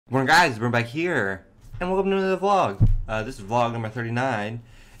Good morning, guys. We're back here, and welcome to the vlog. This is vlog number 39,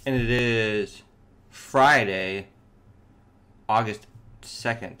 and it is Friday, August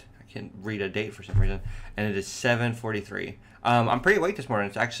 2nd. I can't read a date for some reason, and it is 7:43. I'm pretty late this morning.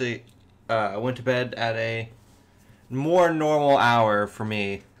 It's actually, I went to bed at a more normal hour for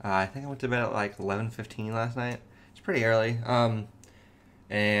me. I think I went to bed at like 11:15 last night. It's pretty early.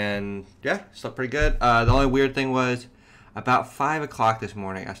 And yeah, slept pretty good. The only weird thing was, about 5 o'clock this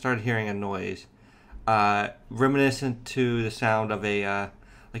morning, I started hearing a noise reminiscent to the sound of a,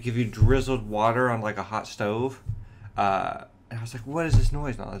 like if you drizzled water on like a hot stove. And I was like, what is this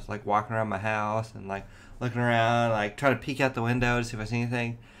noise? And I was like walking around my house and like looking around, like trying to peek out the window to see if I see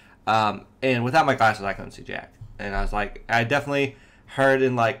anything. And without my glasses, I couldn't see jack. And I was like, I definitely heard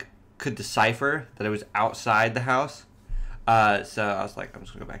and like could decipher that it was outside the house. So I was like, I'm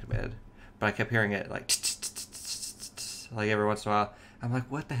just gonna go back to bed. But I kept hearing it like every once in a while. I'm like,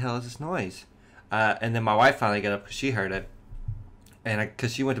 what the hell is this noise? And then my wife finally got up because she heard it, and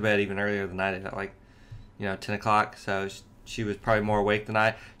because she went to bed even earlier than I did at like, 10 o'clock. So she was probably more awake than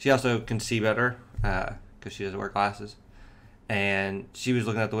I. She also can see better because she doesn't wear glasses, and she was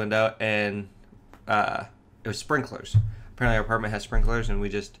looking out the window, and it was sprinklers. Apparently, our apartment has sprinklers, and we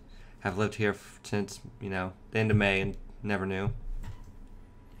just have lived here since the end of May and never knew.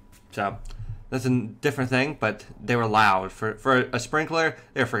 So that's a different thing, but they were loud. For a sprinkler,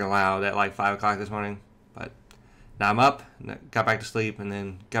 they were freaking loud at like 5 o'clock this morning. But now I'm up, got back to sleep, and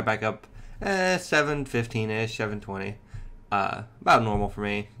then got back up 7:15-ish, 7:20. About normal for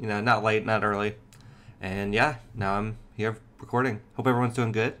me, not late, not early. And yeah, now I'm here recording. Hope everyone's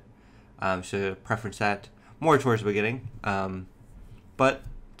doing good. Should preference that more towards the beginning. But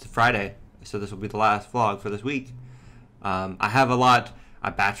it's Friday, so this will be the last vlog for this week. I have a lot. I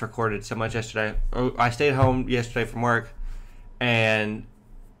batch recorded so much yesterday. I stayed home yesterday from work, and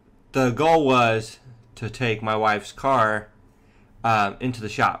the goal was to take my wife's car into the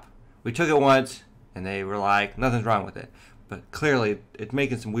shop. We took it once, and they were like, nothing's wrong with it. But clearly, it's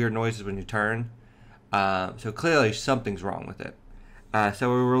making some weird noises when you turn. So clearly, something's wrong with it.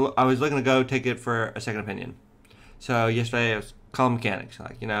 So I was looking to go take it for a second opinion. So yesterday, I was calling mechanics,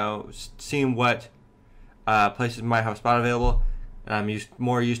 like, seeing what places might have a spot available. And I'm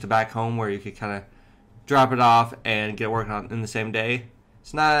more used to back home where you could kind of drop it off and get it working on in the same day.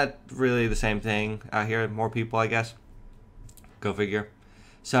 It's not really the same thing out here. More people, I guess. Go figure.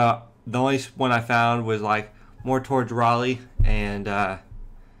 So the only one I found was like more towards Raleigh, and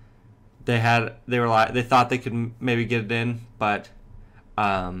they thought they could maybe get it in, but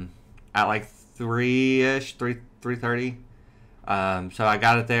at like 3-ish, 3:30. So I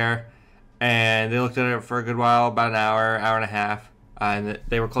got it there. And they looked at it for a good while, about an hour and a half. And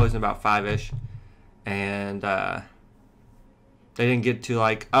they were closing about 5-ish. And they didn't get to,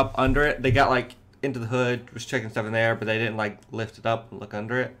 like, up under it. They got, like, into the hood, was checking stuff in there, but they didn't, like, lift it up and look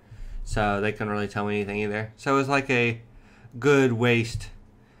under it. So they couldn't really tell me anything either. So it was, like, a good waste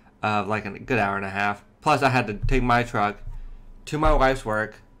of, like, a good hour and a half. Plus, I had to take my truck to my wife's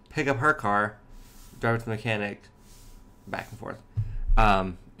work, pick up her car, drive it to the mechanic, back and forth.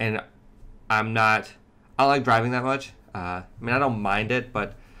 And I don't like driving that much. I don't mind it,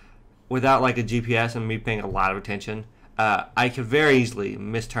 but without like a GPS and me paying a lot of attention, I could very easily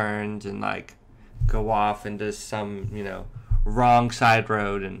miss turns and like go off into some, wrong side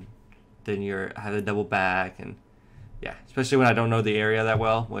road, and then have to double back. And yeah, especially when I don't know the area that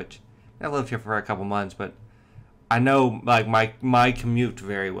well, which I've lived here for a couple months, but I know like my commute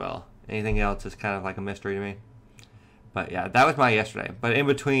very well. Anything else is kind of like a mystery to me. But yeah, that was my yesterday. But in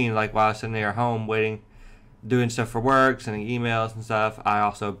between, like while I was sitting there at home waiting, doing stuff for work, sending emails and stuff, I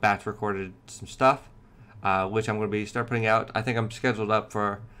also batch recorded some stuff, which I'm going to start putting out. I think I'm scheduled up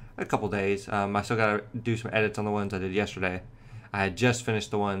for a couple days. I still got to do some edits on the ones I did yesterday. I had just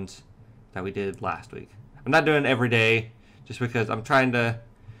finished the ones that we did last week. I'm not doing it every day just because I'm trying to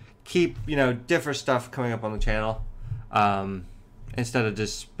keep, different stuff coming up on the channel instead of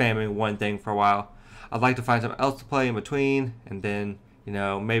just spamming one thing for a while. I'd like to find something else to play in between, and then,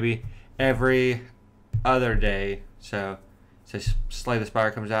 maybe every other day. So, say Slay the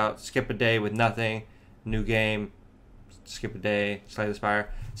Spire comes out, skip a day with nothing, new game, skip a day, Slay the Spire,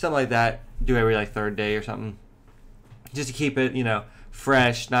 something like that. Do every like third day or something, just to keep it,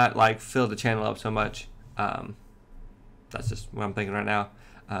 fresh, not like fill the channel up so much. That's just what I'm thinking right now.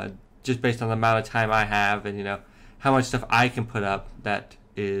 Just based on the amount of time I have, and how much stuff I can put up that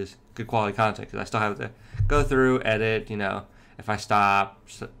is good quality content, because I still have to go through, edit, if I stop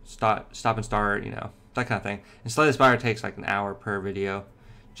and start, that kind of thing. And Slay the Spire takes like an hour per video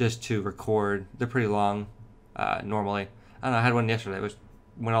just to record. They're pretty long normally. I don't know, I had one yesterday. It was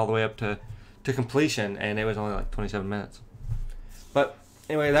went all the way up to completion, and it was only like 27 minutes. But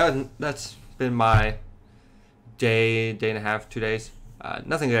anyway, that's been my day and a half, 2 days.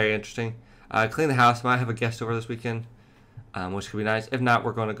 Nothing very interesting. Clean the house. Might have a guest over this weekend, which could be nice. If not,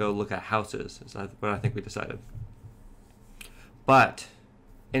 we're going to go look at houses. Is what I think we decided. But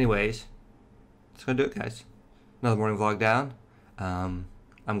anyways, that's going to do it, guys. Another morning vlog down. I'm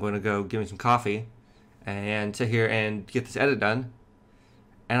going to go give me some coffee and sit here and get this edit done.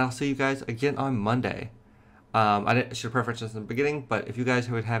 And I'll see you guys again on Monday. I should have preferenced this in the beginning, but if you guys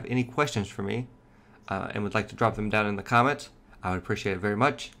would have any questions for me and would like to drop them down in the comments, I would appreciate it very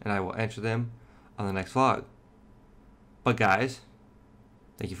much, and I will answer them on the next vlog. But guys,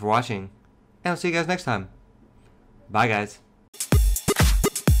 thank you for watching, and I'll see you guys next time. Bye, guys.